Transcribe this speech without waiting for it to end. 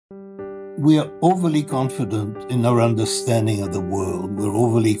we are overly confident in our understanding of the world. We're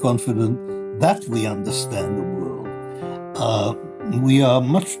overly confident that we understand the world. We are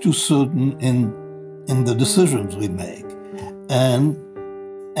much too certain in the decisions we make.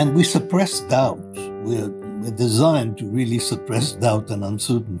 And we suppress doubt. We're designed to really suppress doubt and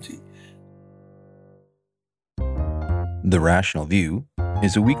uncertainty. The Rational View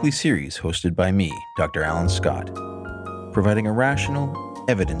is a weekly series hosted by me, Dr. Alan Scott, providing a rational,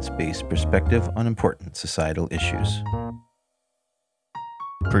 evidence-based perspective on important societal issues.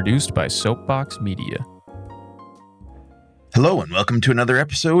 Produced by Soapbox Media. Hello and welcome to another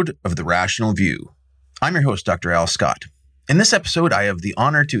episode of The Rational View. I'm your host, Dr. Al Scott. In this episode, I have the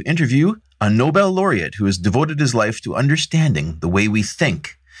honor to interview a Nobel laureate who has devoted his life to understanding the way we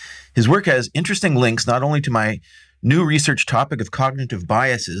think. His work has interesting links not only to my new research topic of cognitive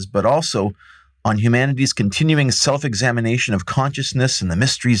biases, but also on humanity's continuing self-examination of consciousness and the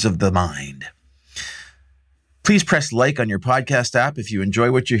mysteries of the mind. Please press like on your podcast app if you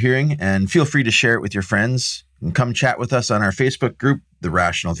enjoy what you're hearing, and feel free to share it with your friends. And come chat with us on our Facebook group, The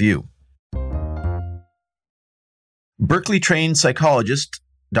Rational View. Berkeley-trained psychologist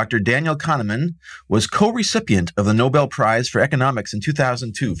Dr. Daniel Kahneman was co-recipient of the Nobel Prize for Economics in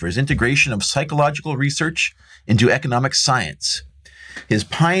 2002 for his integration of psychological research into economic science. His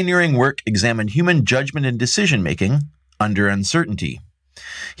pioneering work examined human judgment and decision-making under uncertainty.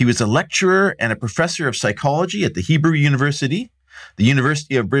 He was a lecturer and a professor of psychology at the Hebrew University, the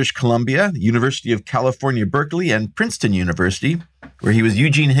University of British Columbia, the University of California, Berkeley, and Princeton University, where he was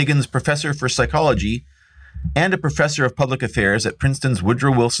Eugene Higgins Professor for Psychology and a professor of public affairs at Princeton's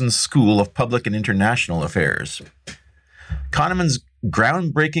Woodrow Wilson School of Public and International Affairs. Kahneman's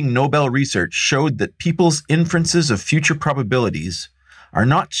groundbreaking Nobel research showed that people's inferences of future probabilities are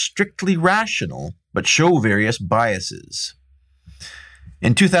not strictly rational, but show various biases.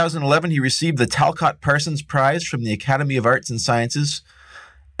 In 2011, he received the Talcott Parsons Prize from the Academy of Arts and Sciences,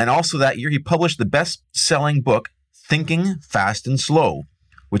 and also that year he published the best-selling book, Thinking Fast and Slow,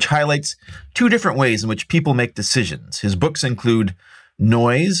 which highlights two different ways in which people make decisions. His books include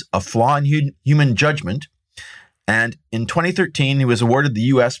Noise, A Flaw in Human Judgment, and in 2013, he was awarded the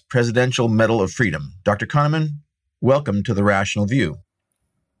U.S. Presidential Medal of Freedom. Dr. Kahneman, welcome to The Rational View.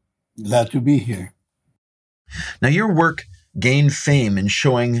 Glad to be here. Now, your work gained fame in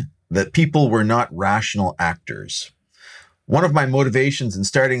showing that people were not rational actors. One of my motivations in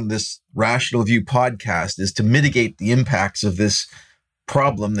starting this Rational View podcast is to mitigate the impacts of this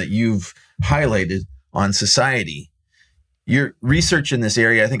problem that you've highlighted on society. Your research in this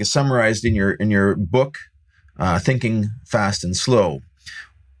area, I think, is summarized in your book, Thinking Fast and Slow.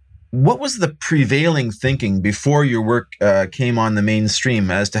 What was the prevailing thinking before your work came on the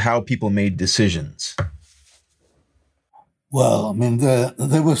mainstream as to how people made decisions? Well, I mean,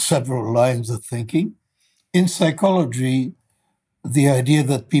 there were several lines of thinking. In psychology, the idea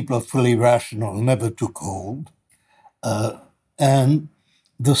that people are fully rational never took hold. And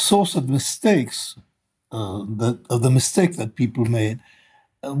the source of mistakes, of the mistake that people made,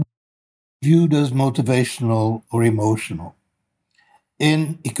 viewed as motivational or emotional.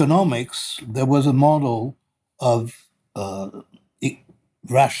 In economics, there was a model of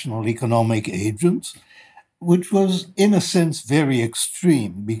rational economic agents, which was, in a sense, very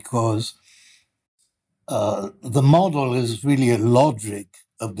extreme because the model is really a logic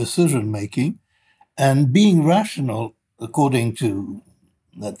of decision-making, and being rational, according to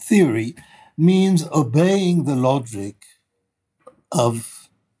that theory, means obeying the logic of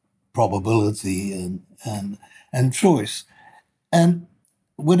probability and choice. And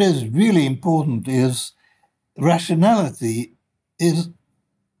what is really important is rationality is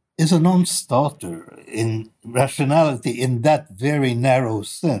a non-starter in rationality in that very narrow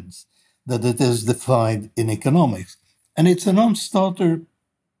sense that it is defined in economics. And it's a non-starter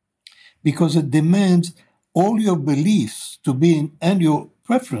because it demands all your beliefs to be and your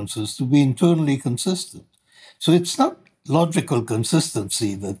preferences to be internally consistent. So it's not logical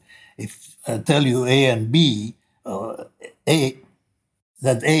consistency that if I tell you A and B,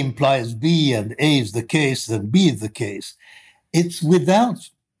 that A implies B and A is the case, then B is the case. It's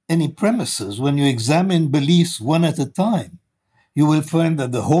without any premises. When you examine beliefs one at a time, you will find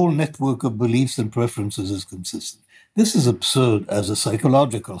that the whole network of beliefs and preferences is consistent. This is absurd as a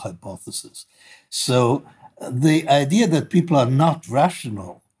psychological hypothesis. So the idea that people are not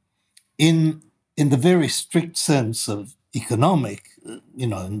rational in the very strict sense of economic,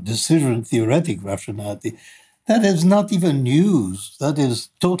 and decision theoretic rationality, that is not even news. That is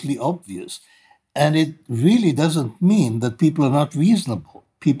totally obvious. And it really doesn't mean that people are not reasonable.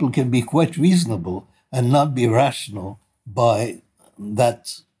 People can be quite reasonable and not be rational by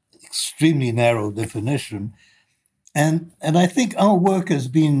that extremely narrow definition. And I think our work has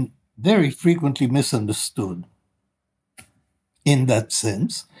been very frequently misunderstood in that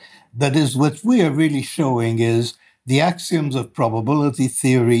sense. That is, what we are really showing is the axioms of probability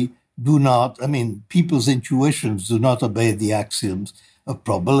theory do not, I mean, people's intuitions do not obey the axioms of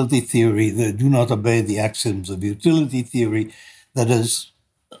probability theory. They do not obey the axioms of utility theory. That is,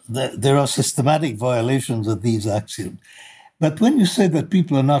 there are systematic violations of these axioms. But when you say that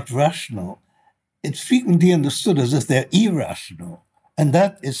people are not rational, it's frequently understood as if they're irrational. And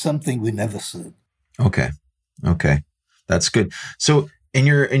that is something we never said. Okay. That's good. So in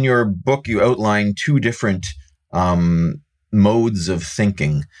your book, you outline two different modes of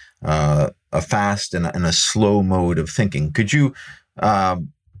thinking, a fast and a slow mode of thinking. Could you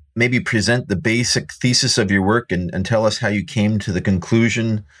maybe present the basic thesis of your work and tell us how you came to the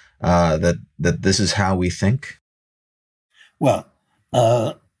conclusion that this is how we think? Well,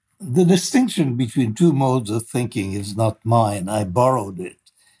 the distinction between two modes of thinking is not mine. I borrowed it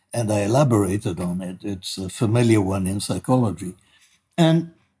and I elaborated on it. It's a familiar one in psychology.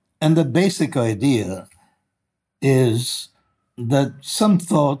 And the basic idea is that some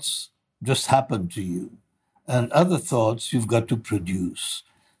thoughts just happen to you, and other thoughts you've got to produce.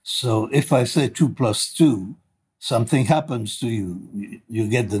 So if I say 2 plus 2, something happens to you. You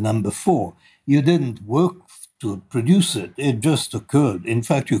get the number 4. You didn't work to produce it. It just occurred. In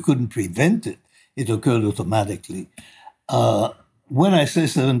fact, you couldn't prevent it. It occurred automatically. When I say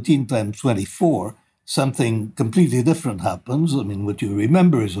 17 times 24, something completely different happens. I mean, what you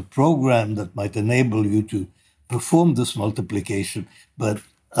remember is a program that might enable you to perform this multiplication, but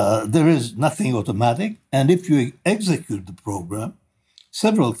there is nothing automatic. And if you execute the program,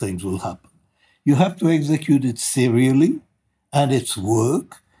 several things will happen. You have to execute it serially, and it's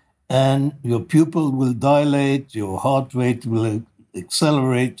work, and your pupil will dilate, your heart rate will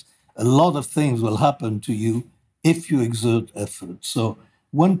accelerate. A lot of things will happen to you if you exert effort. So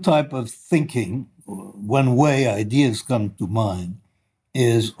one type of thinking, or one way ideas come to mind,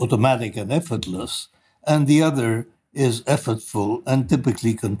 is automatic and effortless, and the other is effortful and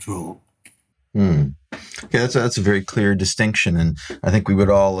typically controlled. Okay, that's a very clear distinction, and I think we would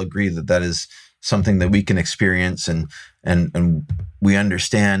all agree that that is something that we can experience, and we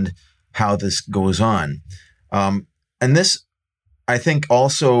understand how this goes on. And this, I think,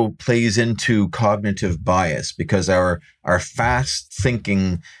 also plays into cognitive bias, because our fast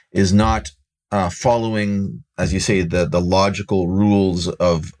thinking is not following, as you say, the logical rules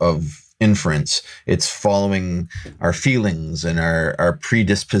of inference. It's following our feelings and our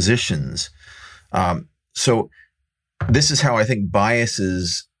predispositions. So this is how I think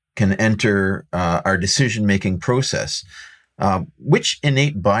biases can enter our decision-making process. Which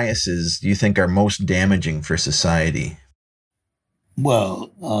innate biases do you think are most damaging for society?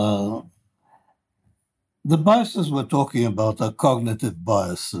 Well, the biases we're talking about are cognitive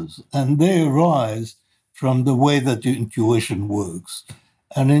biases, and they arise from the way that your intuition works.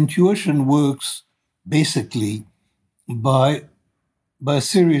 And intuition works basically by a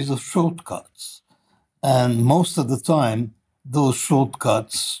series of shortcuts. And most of the time, those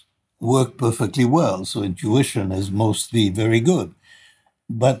shortcuts work perfectly well. So intuition is mostly very good.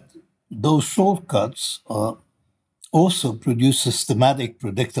 But those shortcuts also produce systematic,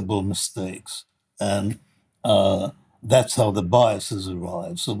 predictable mistakes. And that's how the biases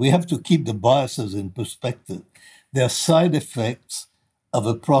arise. So we have to keep the biases in perspective. They're side effects of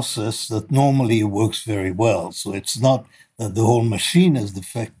a process that normally works very well. So it's not that the whole machine is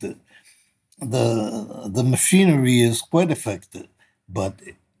defective. The machinery is quite effective, but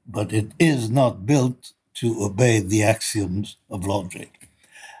it is not built to obey the axioms of logic.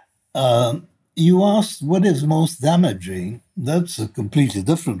 You asked what is most damaging. That's a completely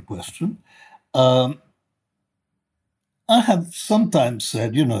different question. I have sometimes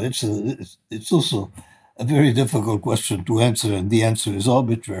said, it's also a very difficult question to answer, and the answer is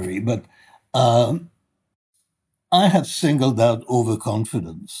arbitrary. But I have singled out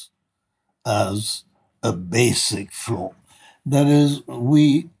overconfidence as a basic flaw. That is,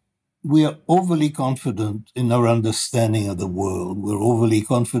 we are overly confident in our understanding of the world. We're overly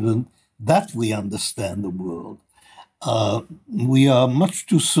confident that we understand the world. We are much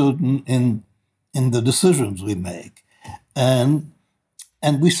too certain in the decisions we make, and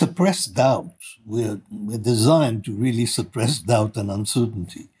we suppress doubt. We're designed to really suppress doubt and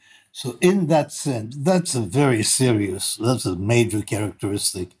uncertainty. So in that sense, that's a major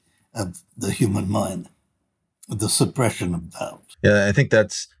characteristic of the human mind. the suppression of doubt. Yeah, I think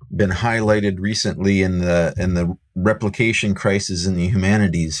that's been highlighted recently in the replication crisis in the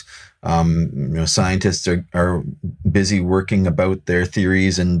humanities. Scientists are busy working about their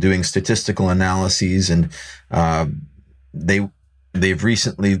theories and doing statistical analyses, and they've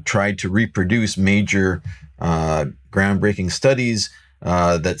recently tried to reproduce major groundbreaking studies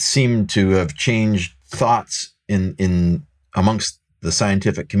that seem to have changed thoughts in amongst the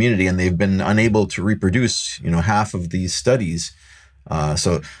scientific community, and they've been unable to reproduce half of these studies.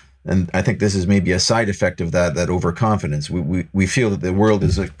 And I think this is maybe a side effect of that overconfidence. We feel that the world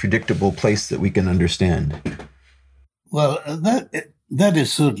is a predictable place that we can understand. Well, that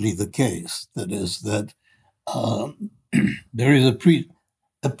is certainly the case. That is that there is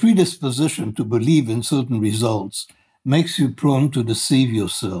a predisposition to believe in certain results makes you prone to deceive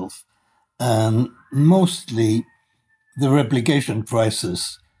yourself, and mostly the replication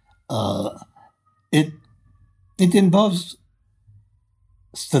crisis. It involves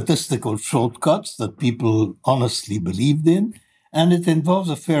statistical shortcuts that people honestly believed in, and it involves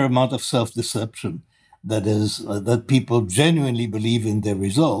a fair amount of self-deception. That is, that people genuinely believe in their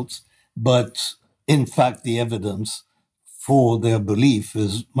results, but in fact, the evidence for their belief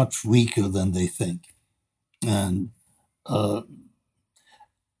is much weaker than they think. And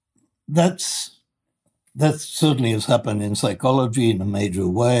that certainly has happened in psychology in a major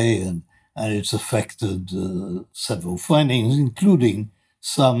way, and it's affected several findings, including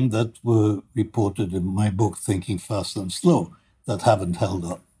some that were reported in my book, Thinking Fast and Slow, that haven't held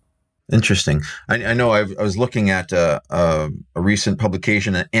up. Interesting. I know I was looking at a recent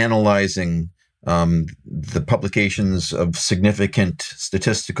publication analyzing the publications of significant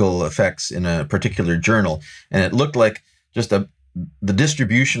statistical effects in a particular journal, and it looked like just the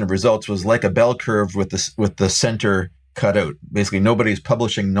distribution of results was like a bell curve with the center cut out. Basically, nobody's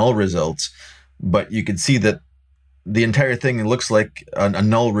publishing null results, but you could see that the entire thing looks like a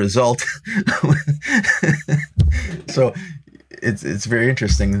null result. So it's very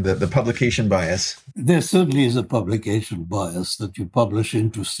interesting, the publication bias. There certainly is a publication bias, that you publish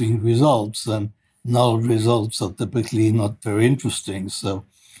interesting results, and null results are typically not very interesting, so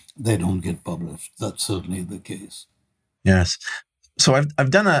they don't get published. That's certainly the case. Yes. So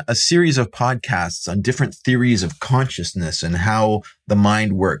I've done a series of podcasts on different theories of consciousness and how the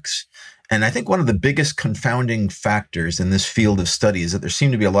mind works. And I think one of the biggest confounding factors in this field of study is that there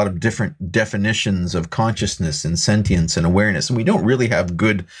seem to be a lot of different definitions of consciousness and sentience and awareness. And we don't really have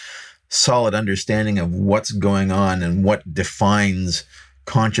good, solid understanding of what's going on and what defines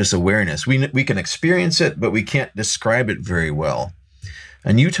conscious awareness. We can experience it, but we can't describe it very well.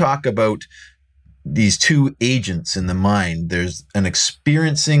 And you talk about these two agents in the mind. There's an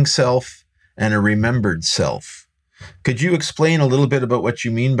experiencing self and a remembered self. Could you explain a little bit about what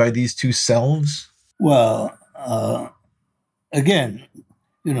you mean by these two selves? Well, again,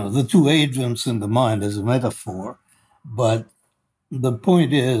 the two agents in the mind is a metaphor, but the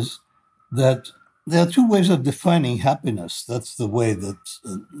point is that there are two ways of defining happiness. That's the way that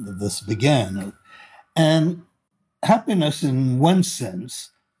this began. And happiness, in one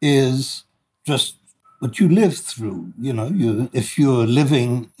sense, is just what you live through. If you're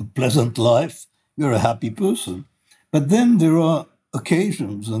living a pleasant life, you're a happy person. But then there are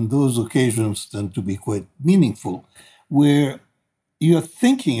occasions, and those occasions tend to be quite meaningful, where you're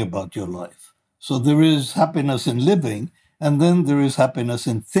thinking about your life. So there is happiness in living, and then there is happiness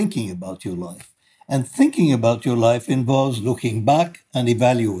in thinking about your life. And thinking about your life involves looking back and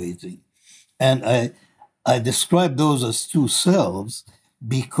evaluating. And I describe those as two selves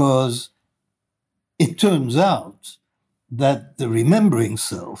because it turns out that the remembering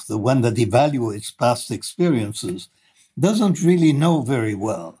self, the one that evaluates past experiences, doesn't really know very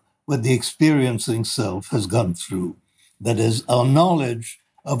well what the experiencing self has gone through. That is, our knowledge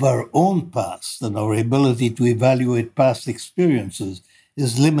of our own past and our ability to evaluate past experiences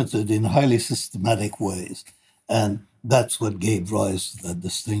is limited in highly systematic ways. And that's what gave rise to that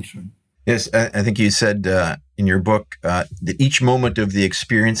distinction. Yes, I think you said in your book that each moment of the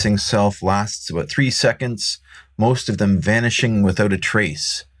experiencing self lasts about 3 seconds, most of them vanishing without a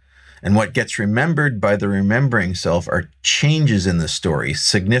trace. And what gets remembered by the remembering self are changes in the story,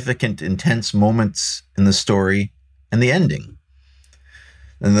 significant, intense moments in the story, and the ending.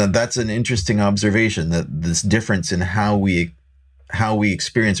 And that's an interesting observation, that this difference in how we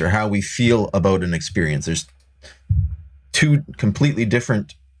experience or how we feel about an experience. There's two completely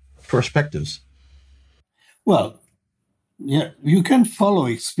different perspectives. Well, yeah, you can follow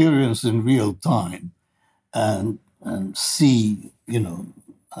experience in real time and see,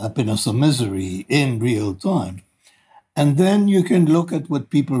 happiness or misery in real time. And then you can look at what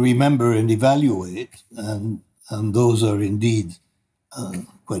people remember and evaluate. And and those are indeed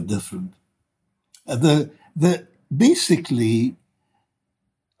quite different. Basically,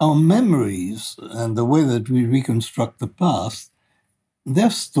 our memories and the way that we reconstruct the past, they're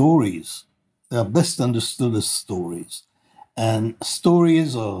stories. They're best understood as stories. And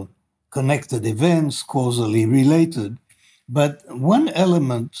stories are connected events, causally related. But one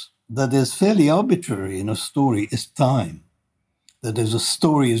element that is fairly arbitrary in a story is time. That is, a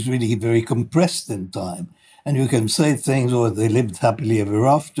story is really very compressed in time. And you can say things, or they lived happily ever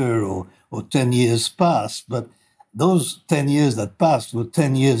after, or 10 years passed. But those 10 years that passed were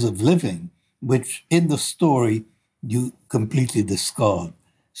 10 years of living, which in the story you completely discard.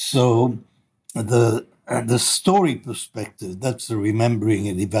 So the story perspective, that's the remembering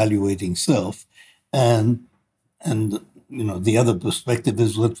and evaluating self. And the other perspective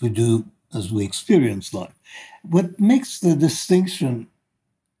is what we do as we experience life. What makes the distinction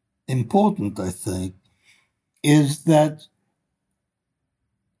important, I think, is that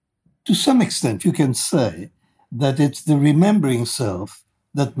to some extent you can say that it's the remembering self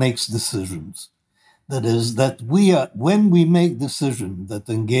that makes decisions. That is, that when we make decisions that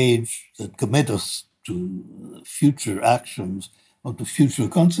engage, that commit us to future actions or to future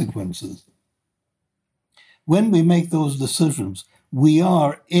consequences, when we make those decisions, we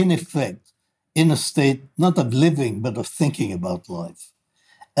are in effect in a state not of living, but of thinking about life.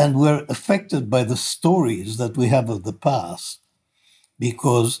 And we're affected by the stories that we have of the past,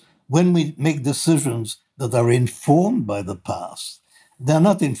 because when we make decisions that are informed by the past, they're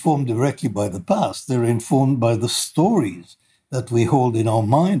not informed directly by the past, they're informed by the stories that we hold in our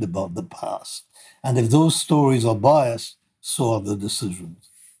mind about the past. And if those stories are biased, so are the decisions.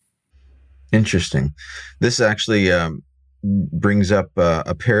 Interesting. This actually brings up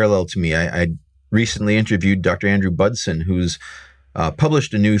a parallel to me. I recently interviewed Dr. Andrew Budson, who's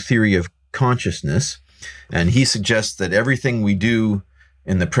published a new theory of consciousness, and he suggests that everything we do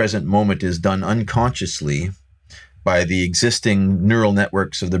in the present moment is done unconsciously by the existing neural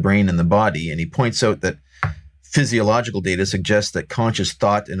networks of the brain and the body. And he points out that physiological data suggests that conscious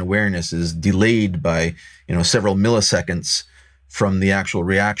thought and awareness is delayed by, several milliseconds from the actual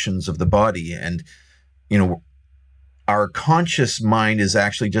reactions of the body. And, our conscious mind is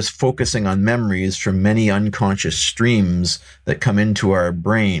actually just focusing on memories from many unconscious streams that come into our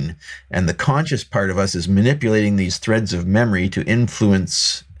brain. And the conscious part of us is manipulating these threads of memory to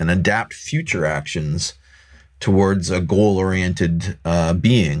influence and adapt future actions towards a goal-oriented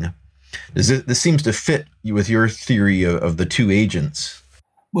being. This seems to fit with your theory of the two agents.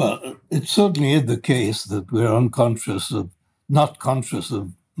 Well, it certainly is the case that we're not conscious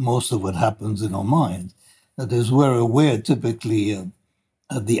of most of what happens in our minds. That is, we're aware typically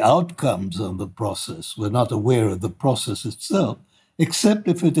of the outcomes of the process. We're not aware of the process itself, except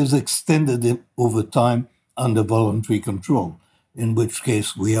if it is extended over time under voluntary control, in which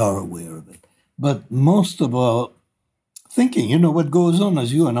case we are aware of it. But most of our thinking, what goes on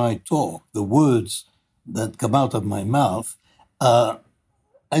as you and I talk, the words that come out of my mouth, I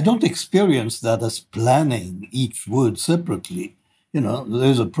don't experience that as planning each word separately.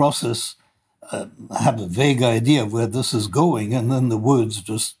 There's a process. I have a vague idea of where this is going, and then the words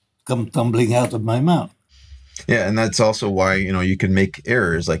just come tumbling out of my mouth. Yeah, and that's also why, you can make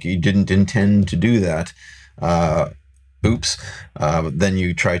errors, like you didn't intend to do that. Oops. Then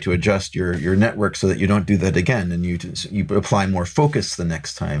you try to adjust your network so that you don't do that again, and you apply more focus the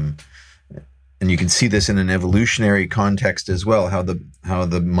next time. And you can see this in an evolutionary context as well, how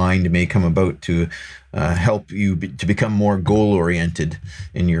the mind may come about to help you to become more goal-oriented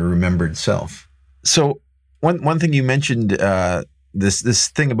in your remembered self. So one thing you mentioned, this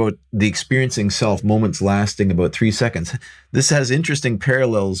thing about the experiencing self, moments lasting about 3 seconds. This has interesting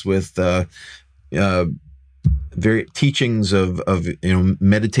parallels with very teachings of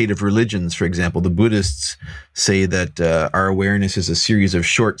meditative religions. For example, the Buddhists say that our awareness is a series of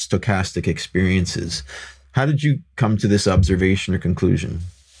short stochastic experiences. How did you come to this observation or conclusion?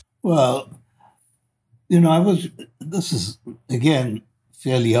 Well, this is again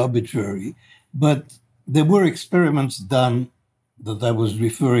fairly arbitrary, but there were experiments done that I was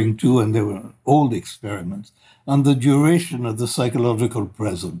referring to, and they were old experiments on the duration of the psychological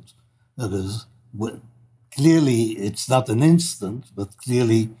present. That is, clearly it's not an instant, but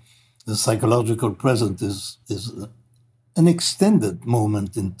clearly the psychological present is an extended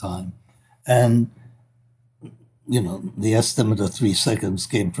moment in time. And, the estimate of 3 seconds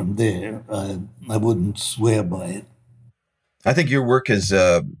came from there. I wouldn't swear by it. I think your work has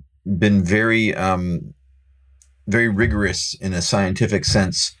been very, very rigorous in a scientific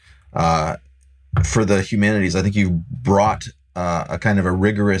sense for the humanities. I think you've brought a kind of a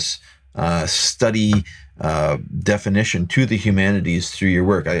rigorous study definition to the humanities through your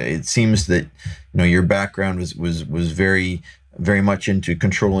work. It seems that your background was very very much into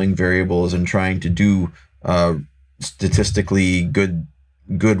controlling variables and trying to do statistically good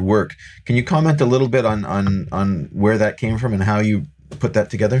work. Can you comment a little bit on where that came from and how you put that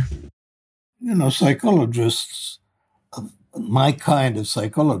together? Psychologists, my kind of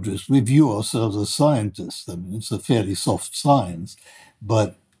psychologists, we view ourselves as scientists. I mean, it's a fairly soft science,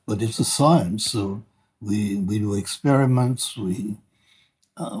 but it's a science. So we do experiments, we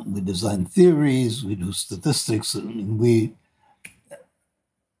design theories, we do statistics. I mean,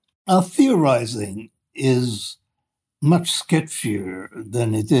 our theorizing is much sketchier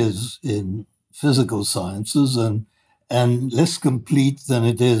than it is in physical sciences and less complete than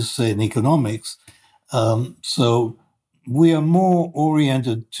it is, say, in economics. So we are more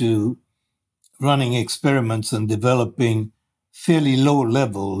oriented to running experiments and developing fairly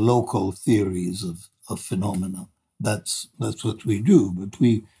low-level local theories of phenomena. That's what we do, but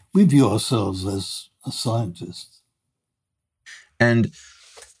we view ourselves as scientists. And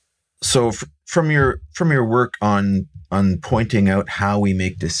so from your work on pointing out how we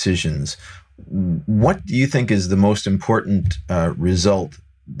make decisions, what do you think is the most important result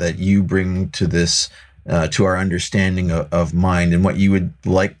that you bring to this, to our understanding of mind, and what you would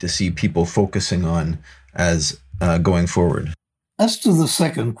like to see people focusing on as going forward? As to the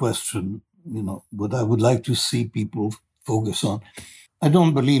second question, what I would like to see people focus on, I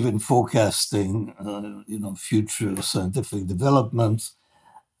don't believe in forecasting, future scientific developments,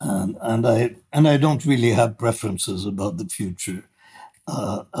 and I don't really have preferences about the future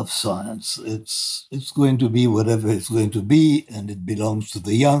of science. It's going to be whatever it's going to be, and it belongs to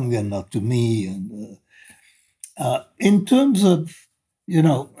the young and not to me. And in terms of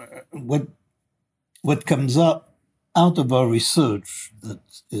what comes up out of our research that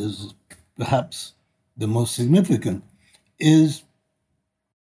is perhaps the most significant is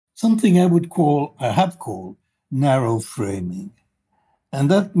something I have called narrow framing. And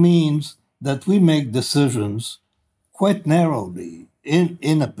that means that we make decisions quite narrowly.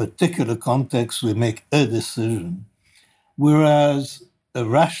 In a particular context, we make a decision, whereas a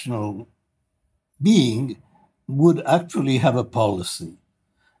rational being would actually have a policy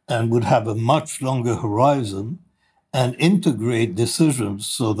and would have a much longer horizon and integrate decisions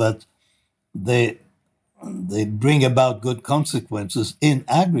so that they bring about good consequences in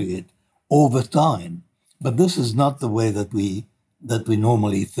aggregate over time. But this is not the way that we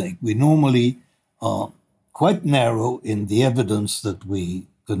normally think. We normally are quite narrow in the evidence that we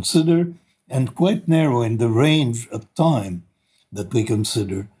consider and quite narrow in the range of time that we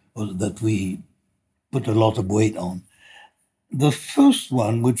consider or that we put a lot of weight on. The first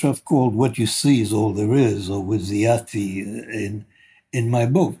one, which I've called "What You See Is All There Is," or Wiziati in my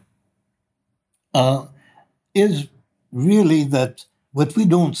book, is really that what we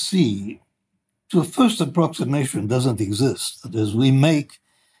don't see, to a first approximation, doesn't exist. That is, we make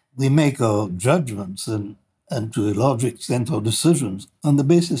our judgments and to a large extent our decisions on the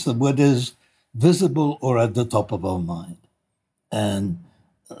basis of what is visible or at the top of our mind. And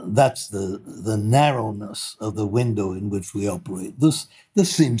that's the narrowness of the window in which we operate. This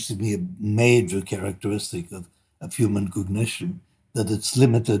seems to be a major characteristic of human cognition, that it's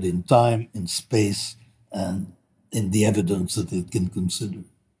limited in time, in space, and in the evidence that it can consider.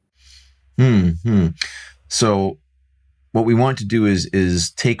 So what we want to do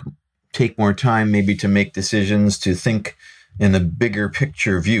is take more time, maybe, to make decisions, to think in a bigger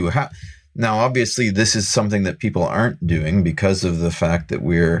picture view. Now, obviously, this is something that people aren't doing because of the fact that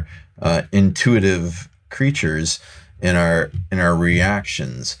we're intuitive creatures in our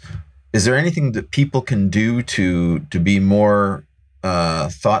reactions. Is there anything that people can do to be more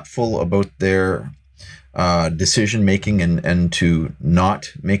thoughtful about their decision making and to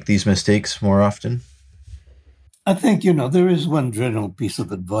not make these mistakes more often? I think, there is one general piece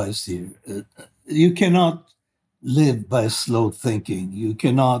of advice here. You cannot live by slow thinking. You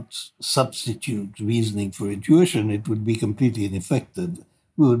cannot substitute reasoning for intuition. It would be completely ineffective.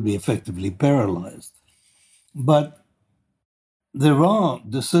 We would be effectively paralyzed. But there are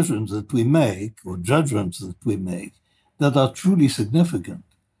decisions that we make or judgments that we make that are truly significant.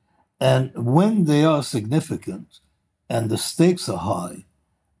 And when they are significant and the stakes are high,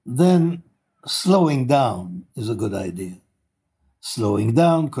 then slowing down is a good idea. Slowing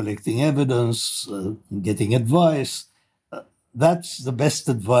down, collecting evidence, getting advice, that's the best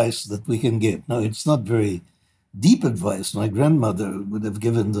advice that we can give. Now, it's not very deep advice. My grandmother would have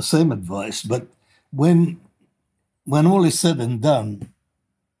given the same advice, but when all is said and done,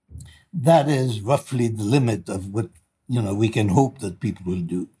 that is roughly the limit of what we can hope that people will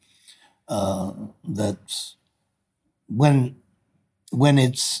do. that when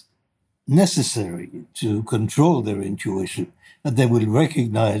it's necessary to control their intuition, that they will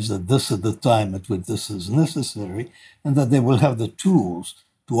recognize that this is the time at which this is necessary, and that they will have the tools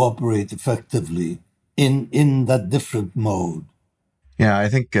to operate effectively in that different mode. Yeah, I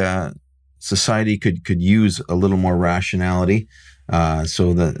think society could use a little more rationality.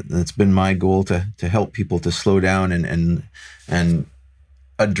 So that's been my goal to help people to slow down and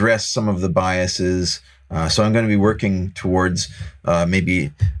address some of the biases. So I'm going to be working towards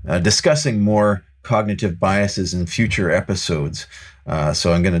maybe discussing more cognitive biases in future episodes.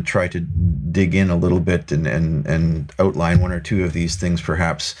 So I'm going to try to dig in a little bit and outline one or two of these things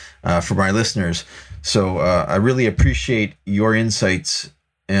perhaps for my listeners. So I really appreciate your insights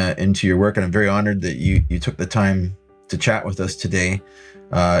into your work, and I'm very honored that you took the time to chat with us today.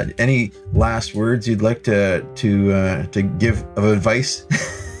 Any last words you'd like to give of advice?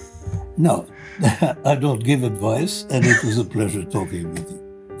 No, I don't give advice, and it was a pleasure talking with you.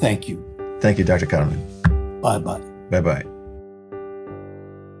 Thank you. Thank you, Dr. Kahneman. Bye-bye. Bye-bye.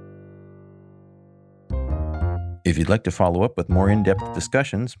 If you'd like to follow up with more in-depth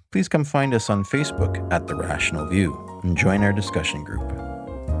discussions, please come find us on Facebook at The Rational View and join our discussion group.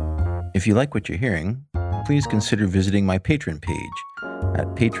 If you like what you're hearing, please consider visiting my Patreon page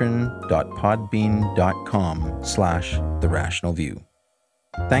at patron.podbean.com/therationalview.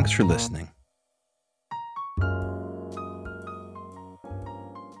 Thanks for listening.